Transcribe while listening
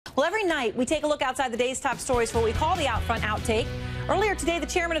Well, every night we take a look outside the day's top stories for what we call the Out Front Outtake. Earlier today, the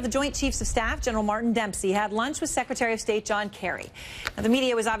chairman of the Joint Chiefs of Staff, General Martin Dempsey, had lunch with Secretary of State John Kerry. Now, the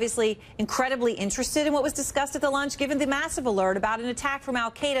media was obviously incredibly interested in what was discussed at the lunch, given the massive alert about an attack from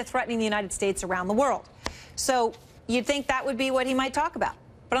al-Qaeda threatening the United States around the world. So you'd think that would be what he might talk about.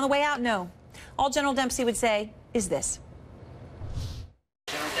 But on the way out, no. All General Dempsey would say is this.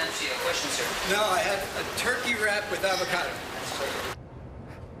 General Dempsey, a question, sir. No, I had a turkey wrap with avocado.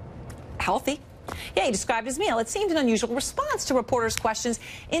 Healthy. Yeah, he described his meal. It seemed an unusual response to reporters' questions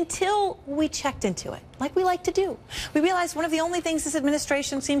until we checked into it, like we like to do. We realized one of the only things this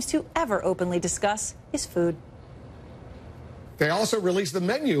administration seems to ever openly discuss is food. They also released the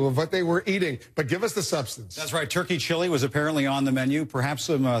menu of what they were eating, but give us the substance. That's right. Turkey chili was apparently on the menu, perhaps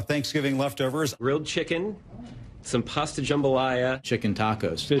some Thanksgiving leftovers. Grilled chicken, some pasta jambalaya, chicken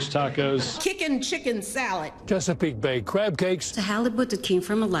tacos, fish tacos, chicken salad, Chesapeake Bay crab cakes, the halibut that came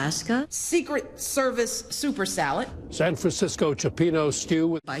from Alaska, Secret Service super salad, San Francisco cioppino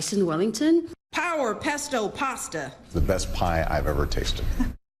stew, bison Wellington, power pesto pasta. The best pie I've ever tasted.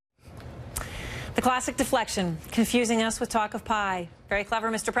 The classic deflection, confusing us with talk of pie. Very clever,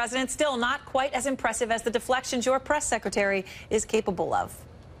 Mr. President. Still not quite as impressive as the deflections your press secretary is capable of.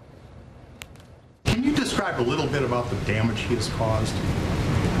 Can you describe a little bit about the damage he has caused?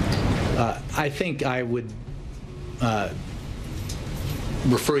 I think I would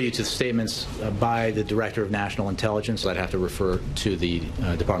refer you to statements by the Director of National Intelligence. I'd have to refer to the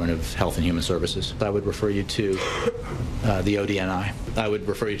Department of Health and Human Services. I would refer you to the ODNI. I would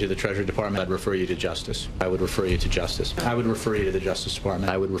refer you to the Treasury Department. I'd refer you to Justice. I would refer you to Justice. I would refer you to the Justice Department.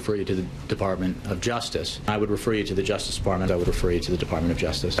 I would refer you to the Department of Justice. I would refer you to the Justice Department. I would refer you to the Department of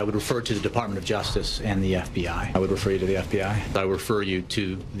Justice. I would refer to the Department of Justice and the FBI. I would refer you to the FBI. I would refer you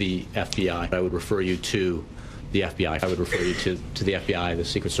to the FBI. I would refer you to the FBI. I would refer you to the FBI, the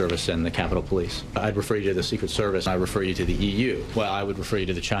Secret Service, and the Capitol Police. I'd refer you to the Secret Service. I'd refer you to the EU. Well, I would refer you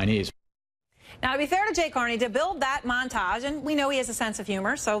to the Chinese. Now, to be fair to Jay Carney, to build that montage, and we know he has a sense of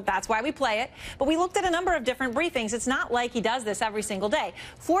humor, so that's why we play it, but we looked at a number of different briefings. It's not like he does this every single day.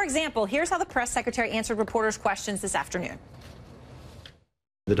 For example, here's how the press secretary answered reporters' questions this afternoon.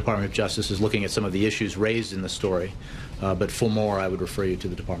 The Department of Justice is looking at some of the issues raised in the story, but for more, I would refer you to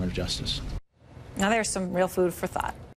the Department of Justice. Now, there's some real food for thought.